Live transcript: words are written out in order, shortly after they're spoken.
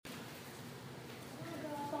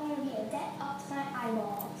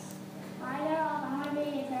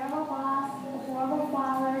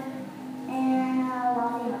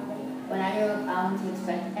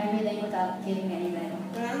without getting any medal.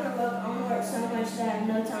 When I grow up, I want to work so much that I have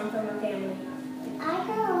no time for my family. When I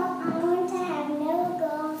grow up, I want to have no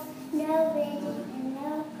goals, no vision, and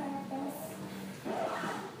no purpose.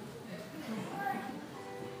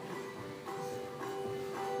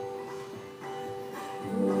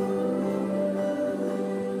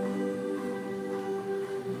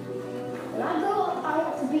 When I grow up, I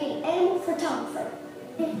want to be an animal photographer.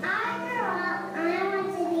 When I grow up, I want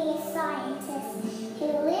to be a scientist who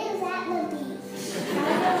lives at the beach. When I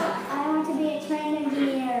grow up, I want to be a train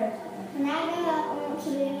engineer. When I grow up, I want to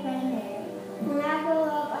be a veterinarian. When I grow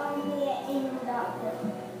up, I want to be an animal doctor.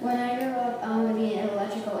 When I grow up, I want to be an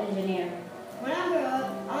electrical engineer. When I grow up,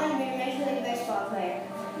 I want to be a Major League Baseball player.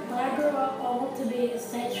 When I grow up, I want to be a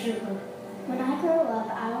state trooper. When I grow up,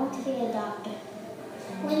 I want to be a doctor.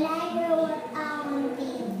 When I grow up, I want to be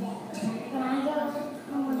a vet. When I grow up,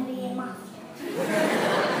 I want to be a monster.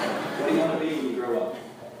 What do you want to be when you grow up?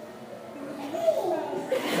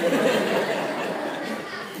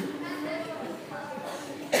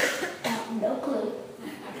 No clue.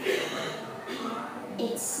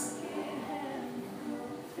 It's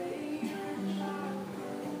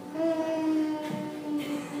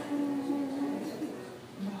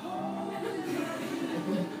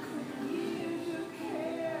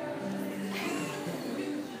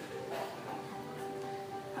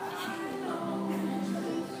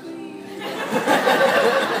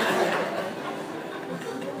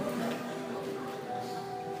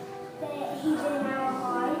that he's in our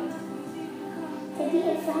heart. To be a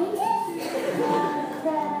scientist,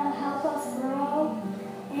 to help us grow,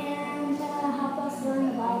 and to help us learn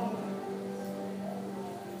the Bible.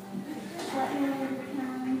 But when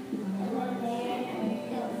I went there and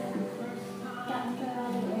got into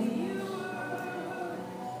all the games.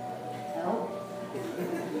 Help.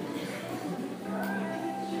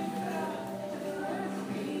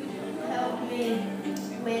 Help me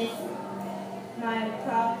with my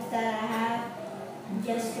problems that I have,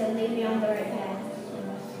 just to lead me on the right path.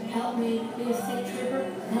 Help me be a state trooper.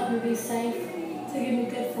 Help me be safe. To give me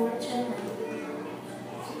good fortune.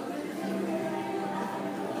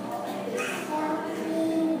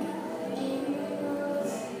 Helping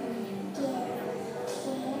animals get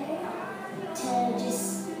care, to just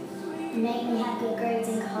make me have good grades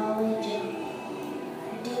in college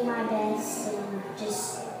and do my best and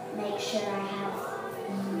just make sure I have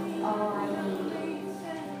all I need.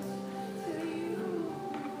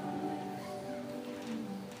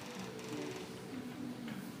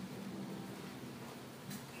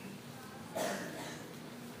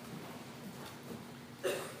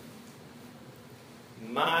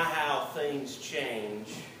 My, how things change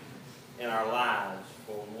in our lives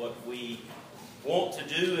from what we want to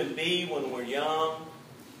do and be when we're young.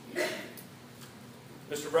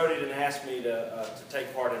 Mr. Brody didn't ask me to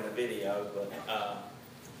take part in the video, but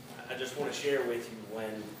I just want to share with you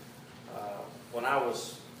when I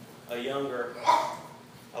was a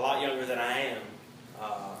lot younger than I am,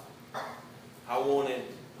 I wanted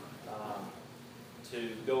to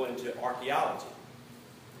go into archaeology.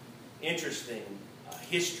 Interesting.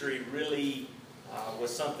 History really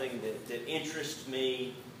was something that interests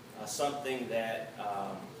me, something that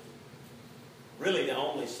really the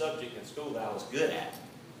only subject in school that I was good at.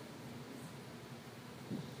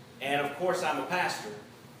 And of course I'm a pastor,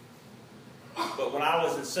 but when I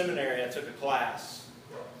was in seminary I took a class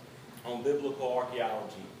on biblical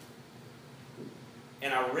archaeology,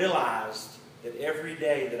 and I realized that every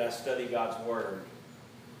day that I study God's Word,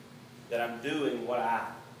 that I'm doing what I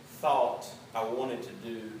thought I wanted to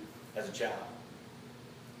do as a child.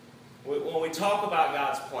 When we talk about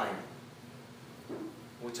God's plan,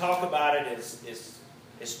 we talk about it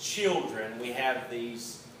as children. We have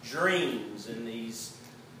these dreams and these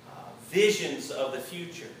visions of the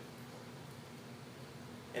future.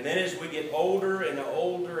 And then as we get older and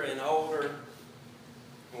older and older,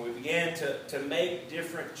 and we begin to make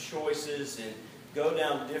different choices and go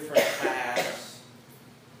down different paths,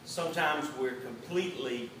 sometimes we're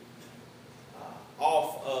completely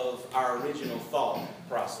off of our original thought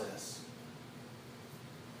process.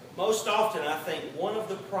 Most often, I think one of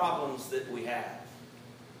the problems that we have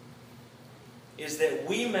is that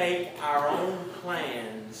we make our own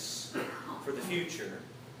plans for the future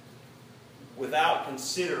without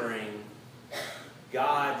considering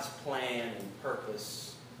God's plan and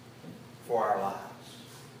purpose for our lives.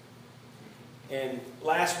 And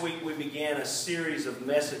last week we began a series of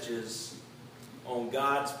messages on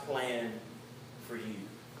God's plan for you.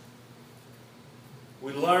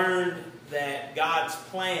 We learned that God's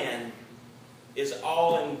plan is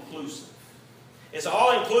all-inclusive. It's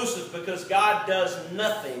all-inclusive because God does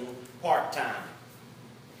nothing part-time.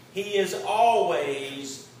 He is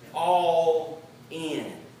always all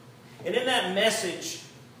in. And in that message,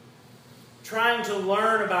 trying to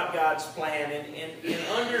learn about God's plan and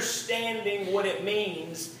understanding what it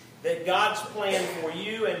means that God's plan for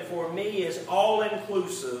you and for me is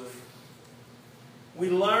all-inclusive, we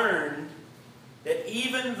learned that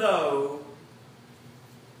even though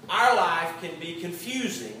our life can be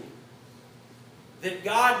confusing, that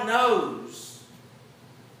God knows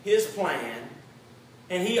His plan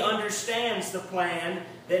and He understands the plan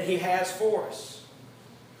that He has for us.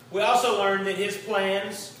 We also learned that His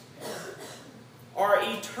plans are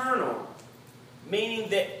eternal, meaning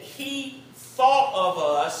that He thought of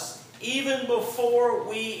us even before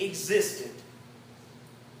we existed.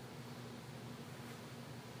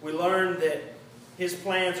 We learned that His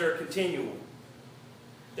plans are continual.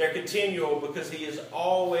 They're continual because He is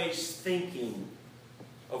always thinking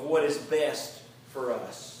of what is best for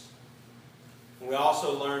us. And we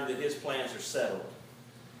also learned that His plans are settled.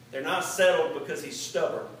 They're not settled because He's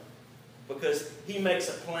stubborn, because He makes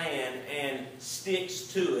a plan and sticks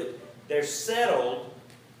to it. They're settled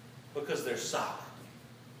because they're solid,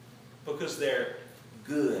 because they're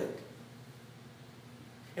good.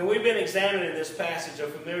 And we've been examining this passage, a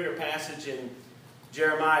familiar passage in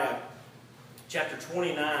Jeremiah chapter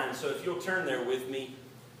 29. So if you'll turn there with me,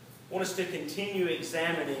 I want us to continue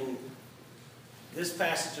examining this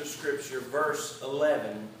passage of Scripture, verse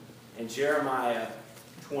 11 in Jeremiah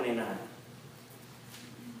 29.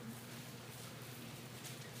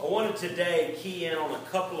 I wanted today to key in on a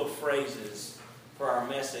couple of phrases for our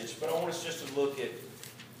message, but I want us just to look at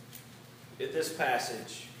this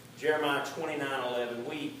passage, Jeremiah 29:11.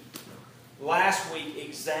 We last week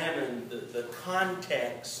examined the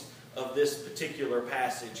context of this particular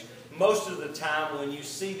passage. Most of the time when you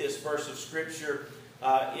see this verse of Scripture,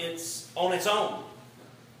 it's on its own.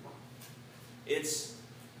 It's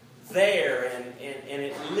there, and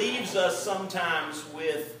it leaves us sometimes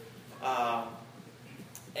with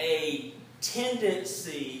a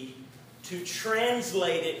tendency to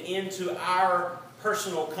translate it into our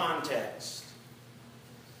personal context.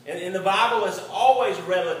 And the Bible is always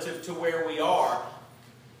relative to where we are.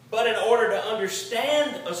 But in order to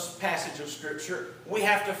understand a passage of Scripture, we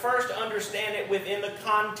have to first understand it within the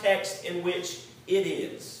context in which it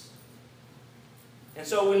is. And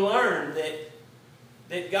so we learned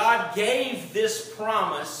that God gave this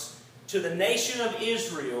promise to the nation of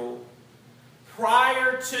Israel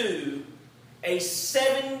prior to a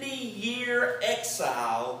 70-year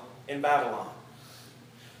exile in Babylon.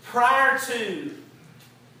 Prior to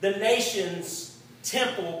the nation's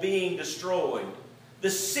temple being destroyed, the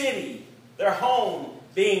city, their home,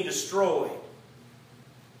 being destroyed.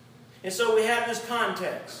 And so we have this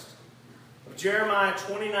context of Jeremiah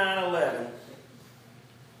 29:11.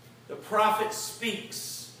 The prophet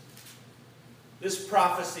speaks this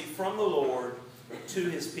prophecy from the Lord to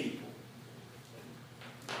His people.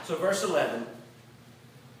 So verse 11.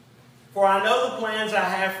 For I know the plans I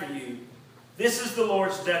have for you. This is the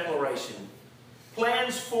Lord's declaration.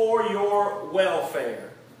 Plans for your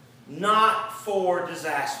welfare, not for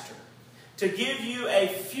disaster, to give you a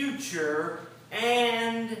future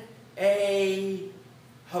and a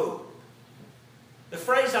hope. The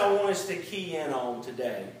phrase I want us to key in on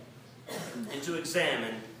today and to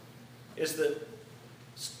examine is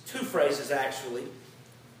two phrases actually.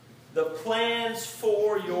 The plans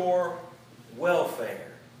for your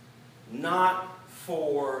welfare, not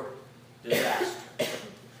for disaster.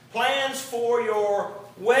 Plans for your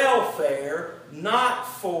welfare, not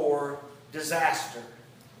for disaster.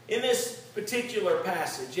 In this particular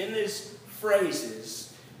passage, in these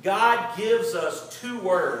phrases, God gives us two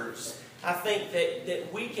words, I think,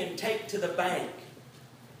 that we can take to the bank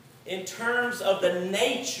in terms of the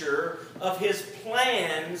nature of His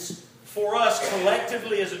plans for us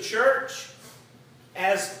collectively as a church,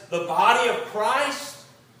 as the body of Christ,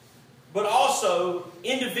 but also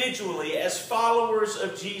individually as followers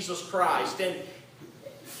of Jesus Christ.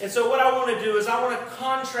 And so what I want to do is I want to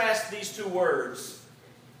contrast these two words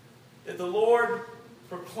that the Lord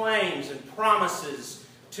proclaims and promises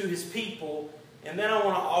to His people, and then I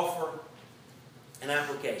want to offer an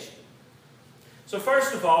application. So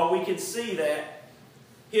first of all, we can see that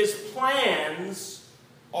His plans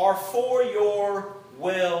are for your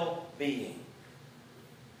well-being.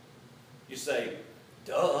 You say,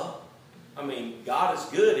 duh. I mean, God is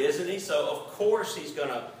good, isn't He? So of course His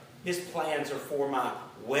plans are for my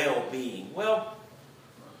well-being. Well,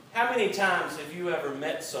 how many times have you ever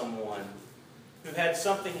met someone who had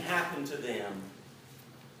something happen to them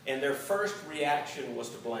and their first reaction was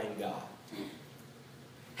to blame God?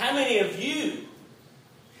 How many of you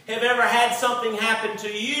have ever had something happen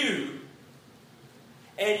to you,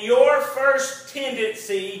 and your first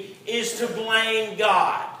tendency is to blame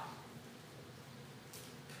God?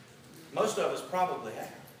 Most of us probably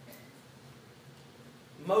have.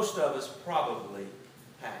 Most of us probably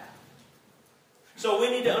have. So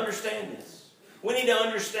we need to understand this. We need to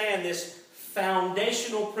understand this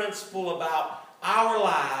foundational principle about our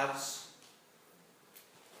lives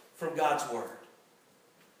from God's Word.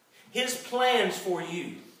 His plans for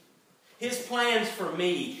you, His plans for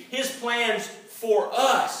me, His plans for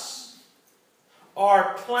us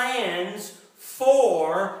are plans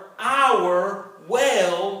for our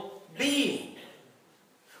well-being.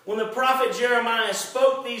 When the prophet Jeremiah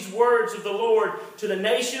spoke these words of the Lord to the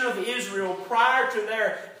nation of Israel prior to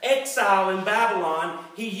their exile in Babylon,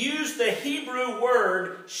 he used the Hebrew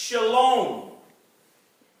word shalom.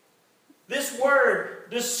 This word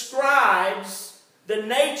describes the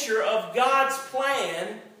nature of God's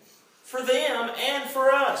plan for them and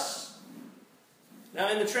for us. Now,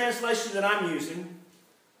 in the translation that I'm using,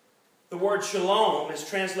 the word shalom is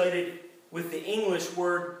translated with the English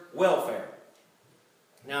word welfare.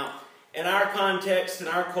 Now, in our context, in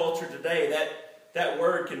our culture today, that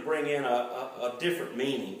word can bring in a different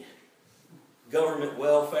meaning. Government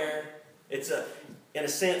welfare, it's in a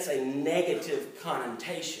sense a negative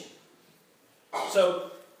connotation.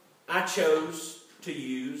 So, I chose to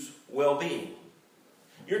use well-being.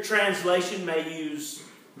 Your translation may use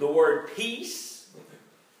the word peace,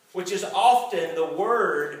 which is often the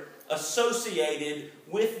word associated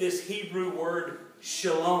with this Hebrew word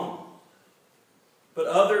shalom. But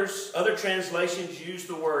other translations use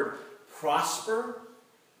the word prosper.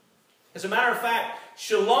 As a matter of fact,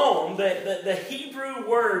 shalom, the Hebrew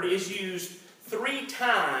word is used 3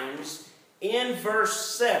 times in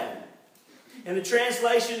verse 7. And the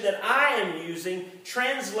translation that I am using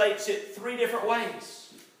translates it 3 different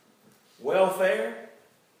ways. Welfare,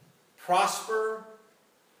 prosper,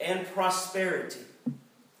 and prosperity.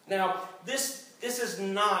 Now, this is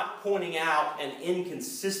not pointing out an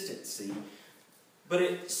inconsistency, but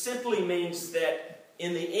it simply means that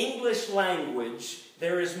in the English language,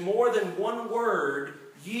 there is more than one word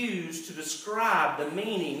used to describe the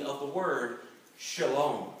meaning of the word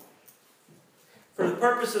shalom. For the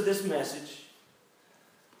purpose of this message,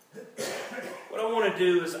 what I want to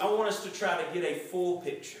do is I want us to try to get a full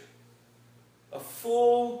picture. A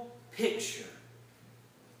full picture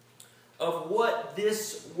of what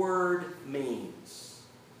this word means.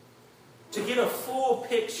 To get a full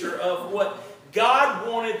picture of what God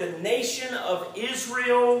wanted the nation of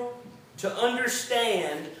Israel to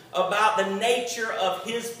understand about the nature of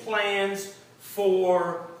His plans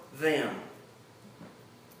for them.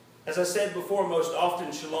 As I said before, most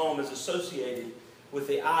often shalom is associated with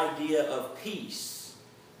the idea of peace,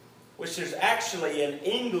 which there's actually an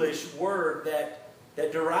English word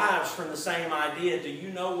that derives from the same idea. Do you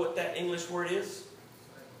know what that English word is?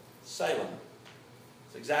 Salem.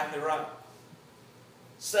 That's exactly right.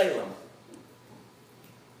 Salem.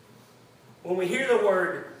 When we hear the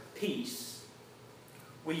word peace,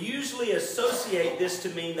 we usually associate this to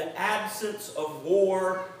mean the absence of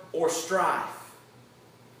war or strife.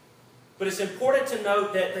 But it's important to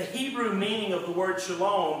note that the Hebrew meaning of the word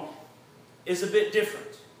shalom is a bit different.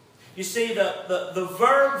 You see, the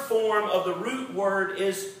verb form of the root word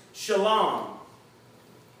is shalom.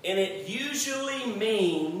 And it usually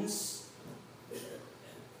means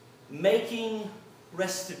making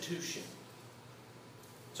restitution.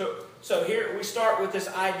 So here we start with this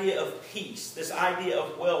idea of peace, this idea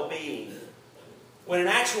of well-being. When in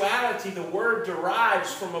actuality the word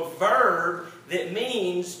derives from a verb that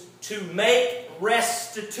means to make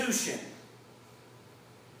restitution.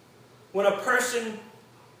 When a person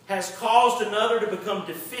has caused another to become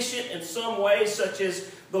deficient in some way, such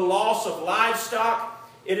as the loss of livestock,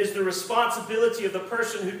 it is the responsibility of the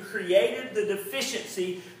person who created the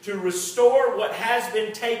deficiency to restore what has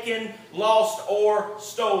been taken, lost, or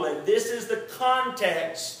stolen. This is the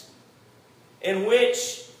context in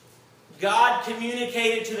which God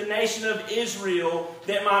communicated to the nation of Israel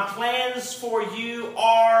that my plans for you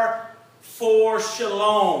are for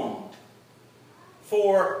shalom,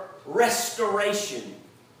 for restoration.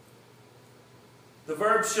 The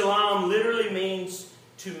verb shalom literally means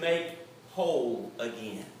to make whole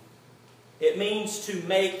again. It means to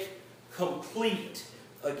make complete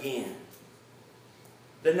again.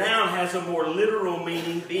 The noun has a more literal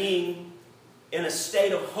meaning, being in a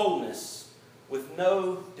state of wholeness with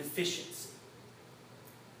no deficiency.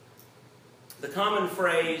 The common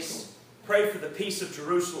phrase, pray for the peace of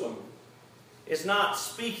Jerusalem, is not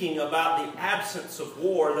speaking about the absence of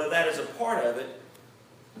war, though that is a part of it,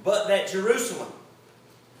 but that Jerusalem,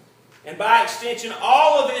 and by extension,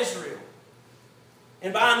 all of Israel,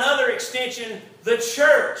 and by another extension, the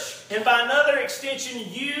church, and by another extension,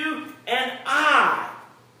 you and I,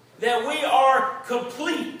 that we are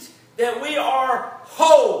complete, that we are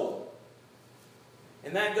whole.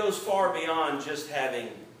 And that goes far beyond just having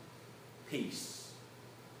peace.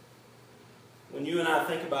 When you and I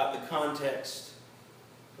think about the context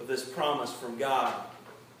of this promise from God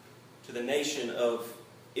to the nation of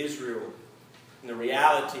Israel and the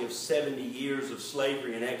reality of 70 years of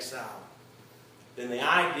slavery and exile, then the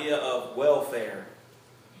idea of welfare,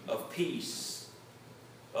 of peace,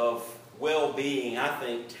 of well-being, I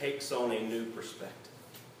think, takes on a new perspective.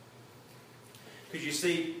 Because you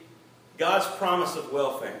see, God's promise of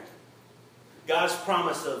welfare, God's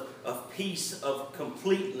promise of peace, of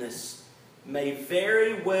completeness, may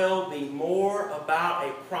very well be more about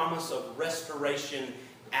a promise of restoration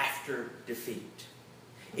after defeat.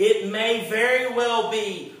 It may very well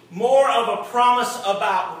be more of a promise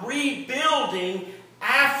about rebuilding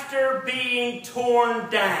after being torn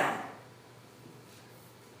down.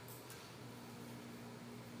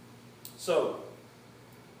 So,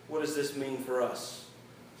 what does this mean for us?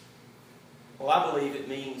 Well, I believe it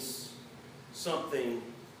means something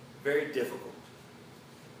very difficult.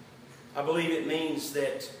 I believe it means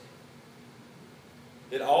that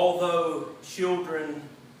although children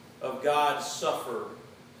of God suffer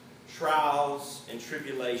trials and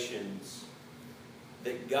tribulations,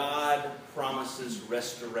 that God promises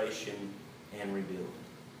restoration and rebuilding.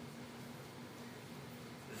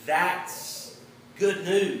 That's good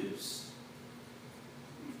news.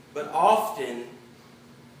 But often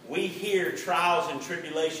we hear trials and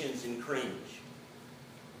tribulations and cringe.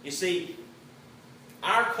 You see,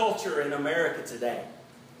 our culture in America today,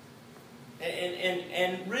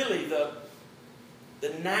 and really the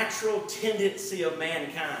natural tendency of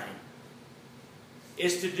mankind,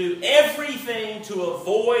 is to do everything to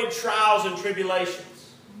avoid trials and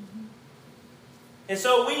tribulations. And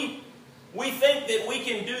so we think that we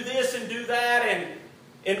can do this and do that,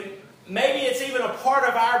 and maybe it's even a part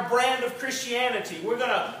of our brand of Christianity. We're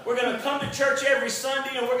gonna come to church every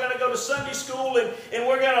Sunday, and we're going to go to Sunday school, and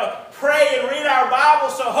we're going to pray and read our Bible,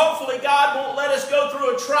 so hopefully God won't let us go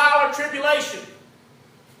through a trial or tribulation.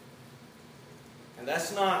 And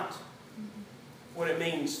that's not what it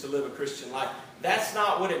means to live a Christian life. That's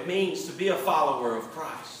not what it means to be a follower of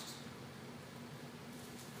Christ.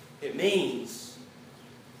 It means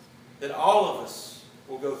that all of us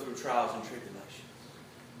will go through trials and tribulations.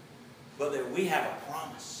 But that we have a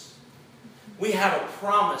promise. We have a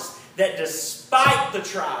promise that despite the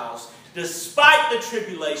trials, despite the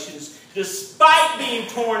tribulations, despite being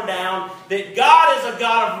torn down, that God is a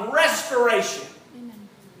God of restoration. Amen.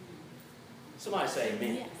 Somebody say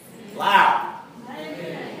amen. Yes. Loud.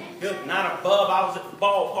 Amen. Good night above. I was at the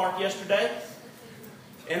ballpark yesterday,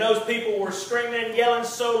 and those people were screaming and yelling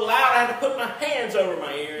so loud I had to put my hands over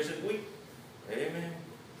my ears and weep. Amen.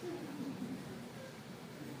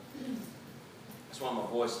 That's why my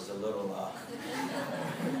voice is a little,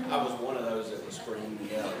 I was one of those that was screaming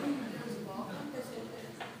and yelling.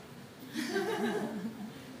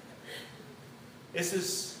 This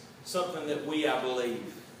is something that we, I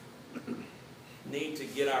believe, need to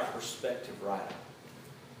get our perspective right on.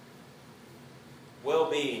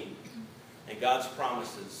 Well-being and God's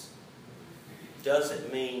promises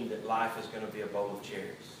doesn't mean that life is going to be a bowl of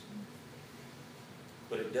cherries.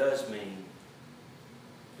 But it does mean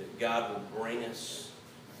that God will bring us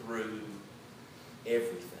through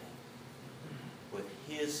everything with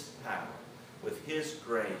His power, with His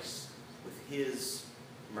grace, with His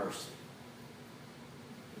mercy.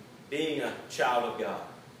 Being a child of God,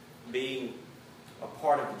 being a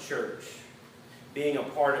part of the church, being a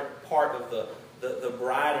part of the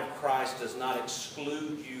bride of Christ does not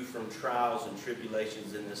exclude you from trials and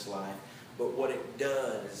tribulations in this life. But what it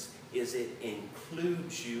does is it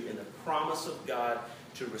includes you in the promise of God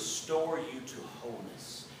to restore you to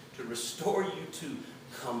wholeness, to restore you to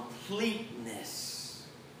completeness.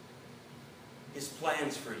 His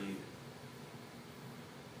plans for you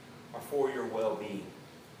are for your well-being.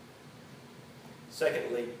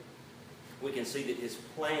 Secondly, we can see that His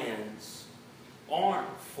plans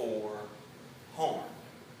aren't for harm.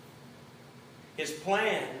 His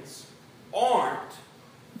plans aren't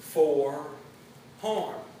for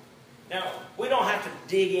harm. Now, we don't have to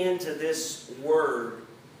dig into this word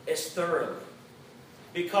as thoroughly,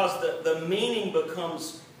 because the meaning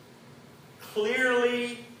becomes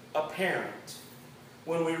clearly apparent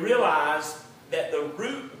when we realize that the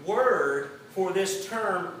root word for this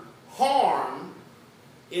term, harm,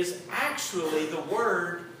 is actually the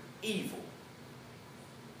word evil.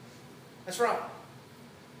 That's right.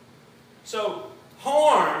 So,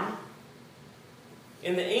 harm,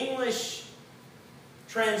 in the English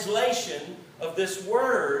translation of this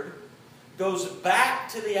word, goes back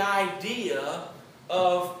to the idea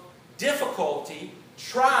of difficulty,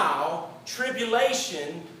 trial,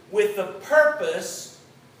 tribulation, with the purpose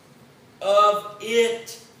of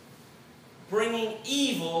it bringing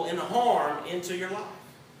evil and harm into your life.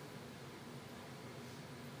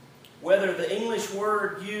 Whether the English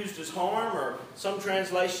word used is harm, or some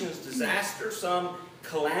translations disaster, some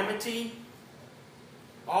calamity,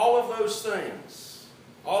 all of those things,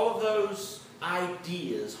 all of those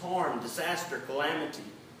ideas, harm, disaster, calamity,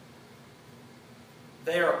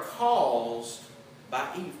 they are caused by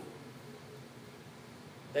evil.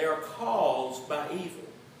 They are caused by evil.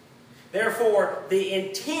 Therefore, the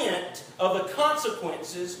intent of the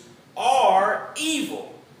consequences are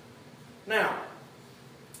evil. Now,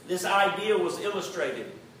 this idea was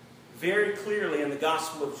illustrated very clearly in the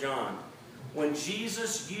Gospel of John, when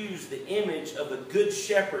Jesus used the image of the Good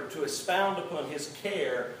Shepherd to expound upon His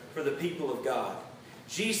care for the people of God.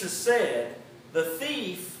 Jesus said, "The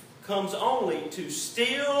thief comes only to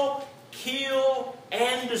steal, kill,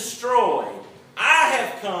 and destroy. I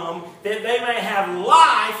have come that they may have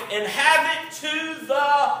life and have it to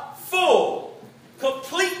the full."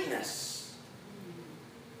 Completeness.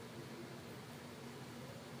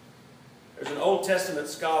 There's an Old Testament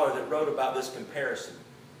scholar that wrote about this comparison.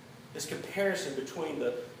 This comparison between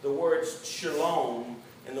the words shalom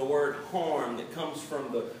and the word harm that comes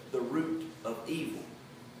from the root of evil.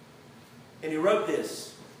 And he wrote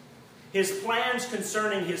this: "His plans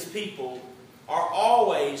concerning His people are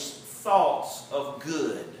always thoughts of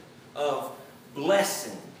good, of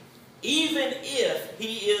blessing, even if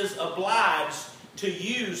He is obliged to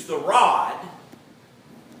use the rod.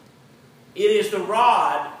 It is the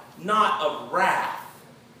rod not of wrath,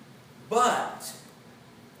 but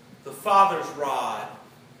the Father's rod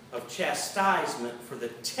of chastisement for the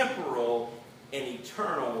temporal and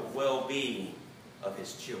eternal well-being of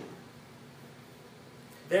His children."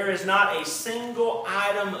 There is not a single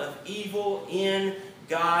item of evil in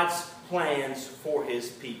God's plans for His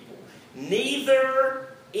people.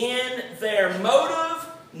 Neither in their motive,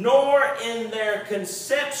 nor in their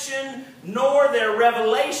conception, nor their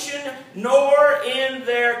revelation, nor in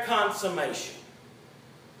their consummation.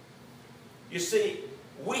 You see,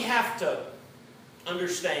 we have to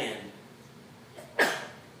understand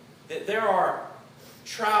that there are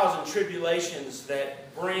trials and tribulations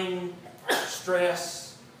that bring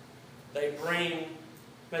stress, they bring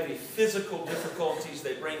maybe physical difficulties,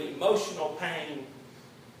 they bring emotional pain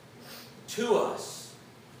to us,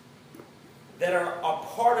 that are a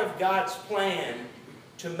part of God's plan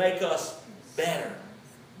to make us better.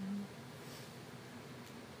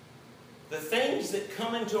 The things that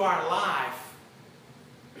come into our life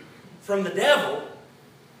from the devil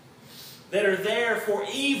that are there for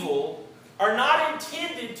evil are not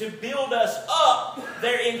intended to build us up.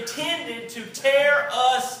 They're intended to tear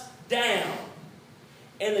us down.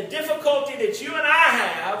 And the difficulty that you and I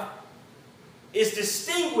have is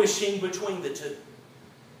distinguishing between the two.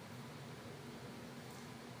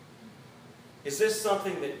 Is this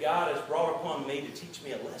something that God has brought upon me to teach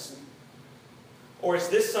me a lesson? Or is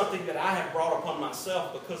this something that I have brought upon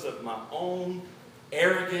myself because of my own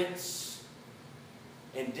arrogance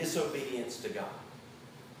and disobedience to God?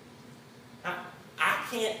 I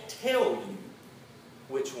can't tell you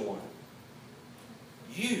which one.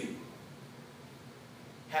 You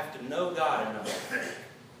have to know God enough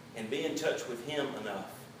and be in touch with Him enough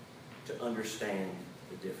to understand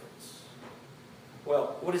the difference.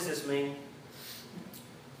 Well, what does this mean?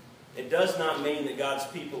 It does not mean that God's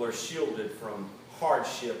people are shielded from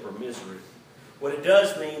hardship or misery. What it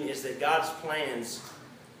does mean is that God's plans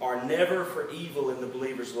are never for evil in the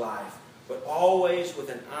believer's life, but always with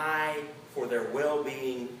an eye for their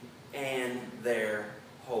well-being and their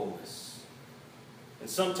wholeness. And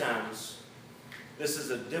sometimes this is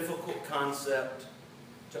a difficult concept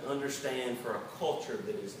to understand for a culture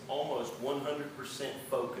that is almost 100%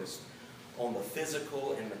 focused on the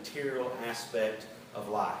physical and material aspect of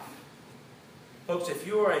life. Folks, if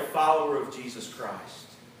you are a follower of Jesus Christ,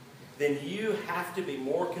 then you have to be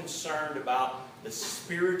more concerned about the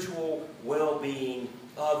spiritual well-being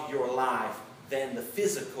of your life than the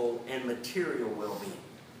physical and material well-being.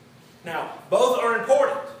 Now, both are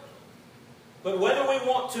important, but whether we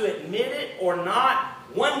want to admit it or not,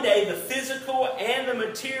 one day the physical and the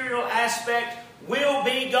material aspect will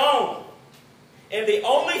be gone. And the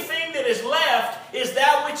only thing that is left is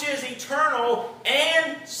that which is eternal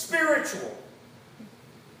and spiritual.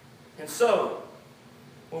 And so,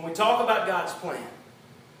 when we talk about God's plan,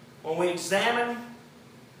 when we examine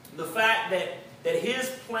the fact that his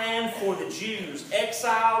plan for the Jews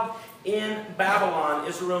exiled in Babylon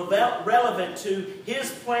is relevant to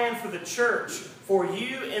his plan for the church, for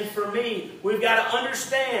you and for me. We've got to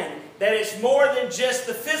understand that it's more than just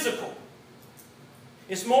the physical.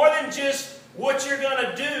 It's more than just what you're going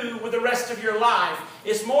to do with the rest of your life.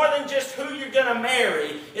 It's more than just who you're going to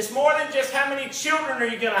marry. It's more than just how many children are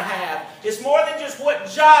you going to have. It's more than just what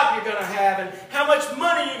job you're going to have and how much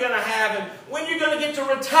money you're going to have and when you're going to get to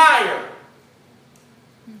retire.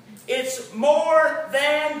 It's more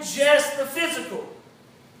than just the physical.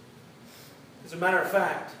 As a matter of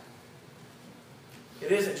fact,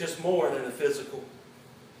 it isn't just more than the physical.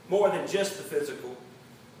 More than just the physical.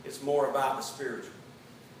 It's more about the spiritual.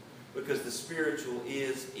 Because the spiritual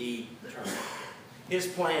is eternal. His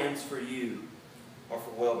plans for you are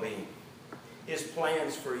for well-being. His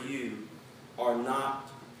plans for you are not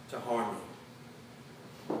to harm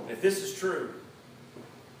you. And if this is true,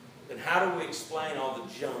 then how do we explain all the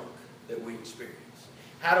junk that we experience?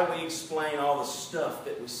 How do we explain all the stuff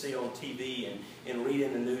that we see on TV and read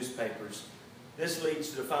in the newspapers? This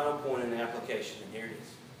leads to the final point in the application, and here it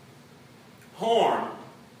is.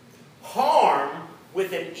 Harm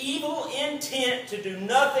with an evil intent to do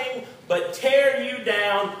nothing but tear you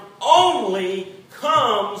down only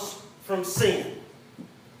comes from sin.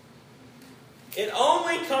 It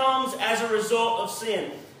only comes as a result of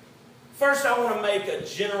sin. First, I want to make a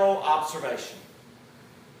general observation.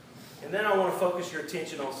 And then I want to focus your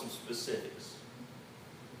attention on some specifics.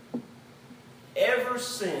 Ever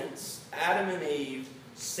since Adam and Eve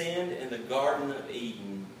sinned in the Garden of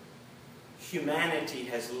Eden, humanity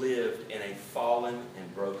has lived in a fallen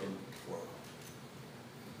and broken world.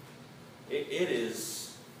 It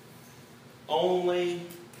is only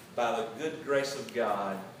by the good grace of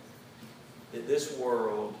God that this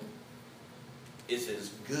world is as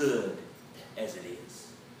good as it is.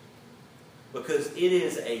 Because it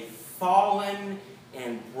is a fallen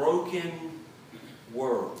and broken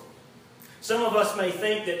world. Some of us may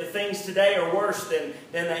think that the things today are worse than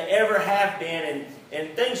they ever have been,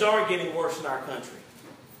 and things are getting worse in our country.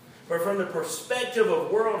 But from the perspective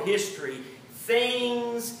of world history,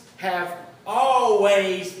 things have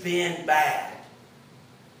always been bad.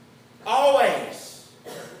 Always.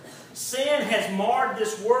 Sin has marred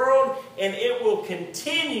this world, and it will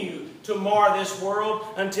continue to mar this world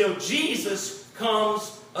until Jesus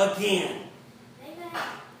comes again. Amen.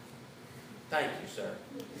 Thank you, sir.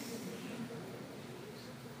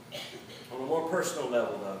 On a more personal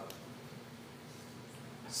level, though,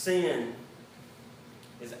 sin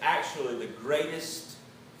is actually the greatest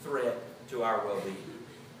threat to our well-being.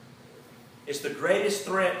 It's the greatest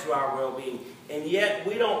threat to our well-being. And yet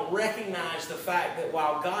we don't recognize the fact that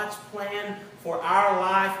while God's plan for our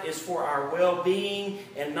life is for our well-being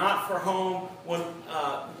and not for harm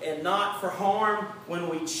when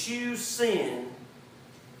we choose sin,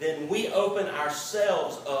 then we open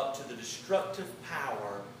ourselves up to the destructive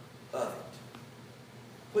power of it.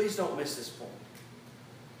 Please don't miss this point.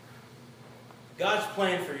 God's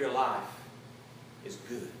plan for your life is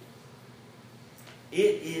good.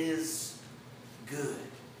 It is good.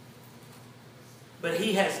 But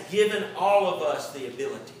He has given all of us the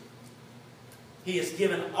ability. He has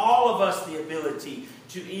given all of us the ability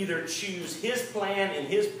to either choose His plan and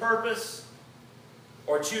His purpose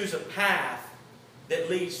or choose a path that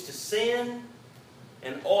leads to sin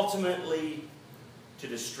and ultimately to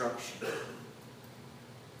destruction.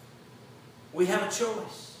 We have a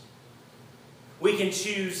choice. We can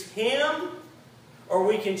choose Him or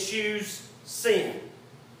we can choose sin.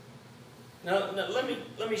 Now let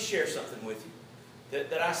me share something with you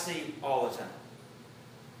that I see all the time.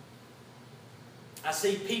 I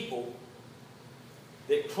see people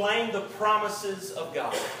that claim the promises of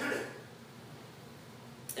God,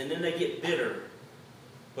 and then they get bitter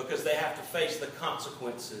because they have to face the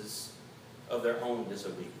consequences of their own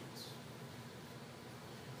disobedience.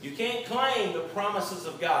 You can't claim the promises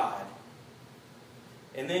of God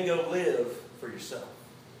and then go live for yourself.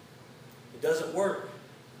 It doesn't work.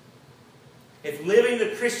 If living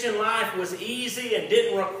the Christian life was easy and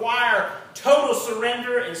didn't require total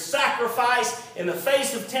surrender and sacrifice in the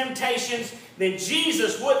face of temptations, then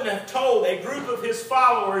Jesus wouldn't have told a group of His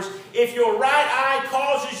followers, if your right eye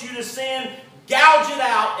causes you to sin, gouge it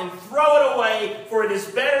out and throw it away, for it is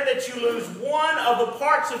better that you lose one of the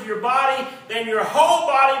parts of your body than your whole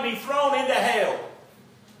body be thrown into hell.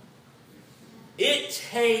 It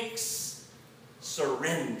takes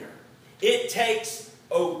surrender. It takes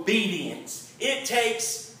obedience. It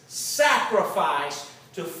takes sacrifice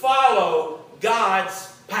to follow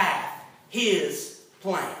God's path, His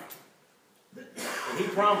plan. And He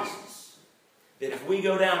promises that if we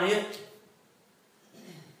go down it,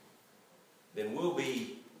 then we'll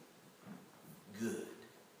be good.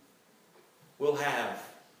 We'll have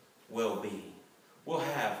well-being. We'll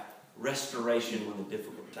have restoration when the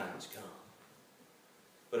difficult times come.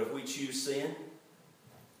 But if we choose sin,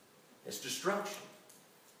 it's destruction.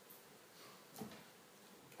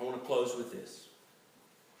 I want to close with this.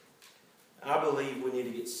 I believe we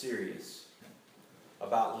need to get serious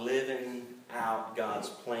about living out God's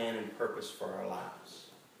plan and purpose for our lives.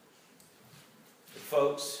 But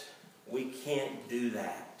folks, we can't do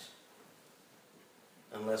that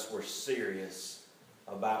unless we're serious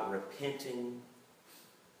about repenting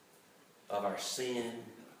of our sin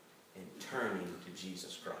and turning to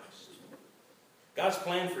Jesus Christ. God's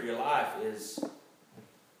plan for your life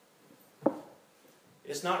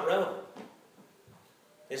it's not relevant.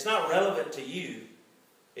 It's not relevant to you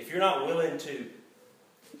if you're not willing to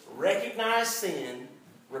recognize sin,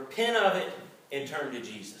 repent of it, and turn to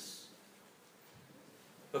Jesus.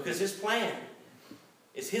 Because His plan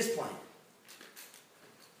is His plan.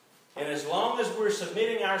 And as long as we're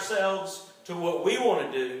submitting ourselves to what we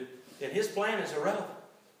want to do, then His plan is irrelevant.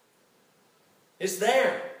 It's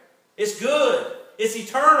there. It's good. It's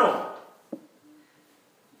eternal.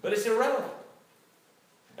 But it's irrelevant.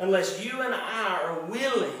 Unless you and I are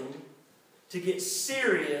willing to get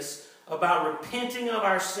serious about repenting of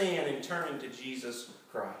our sin and turning to Jesus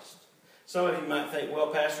Christ. Some of you might think, well,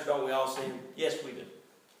 Pastor, don't we all sin? Yes, we do.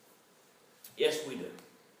 Yes, we do.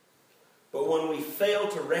 But when we fail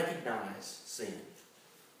to recognize sin,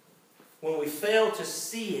 when we fail to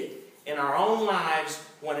see it in our own lives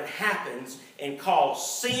when it happens and call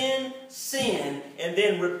sin, sin, and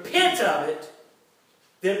then repent of it,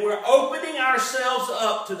 then we're opening ourselves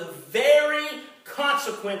up to the very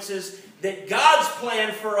consequences that God's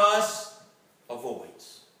plan for us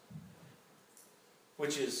avoids,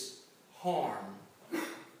 which is harm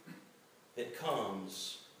that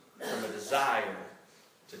comes from a desire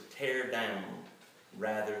to tear down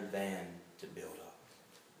rather than to build up.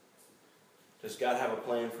 Does God have a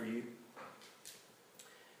plan for you?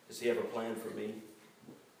 Does He have a plan for me?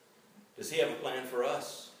 Does He have a plan for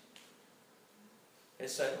us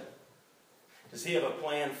at Salem? Does He have a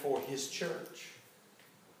plan for His church?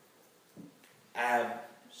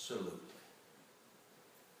 Absolutely.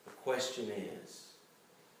 The question is,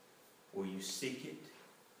 will you seek it?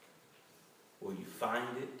 Will you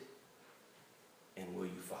find it? And will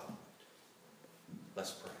you follow it?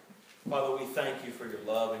 Let's pray. Father, we thank You for Your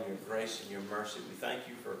love and Your grace and Your mercy. We thank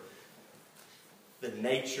You for the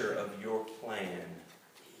nature of Your plan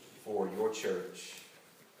for Your church,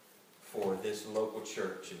 for this local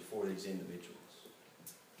church, and for these individuals.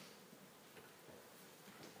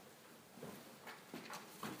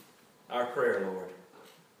 Our prayer, Lord,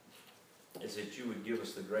 is that You would give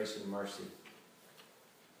us the grace and mercy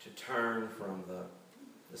to turn from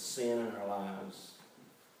the sin in our lives,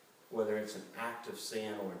 whether it's an act of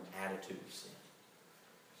sin or an attitude of sin,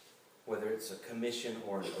 whether it's a commission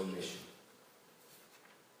or an omission.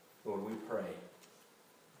 Lord, we pray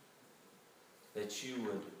that You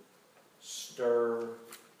would stir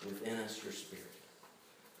within us Your Spirit.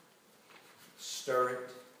 Stir it.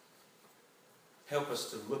 Help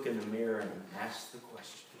us to look in the mirror and ask the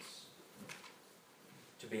questions.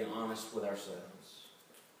 To be honest with ourselves.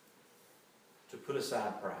 To put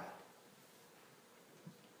aside pride.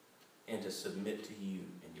 And to submit to You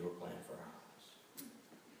and Your plan for our lives.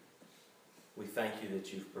 We thank You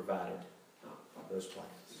that You've provided those plans.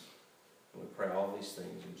 And we pray all these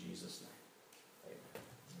things in Jesus' name.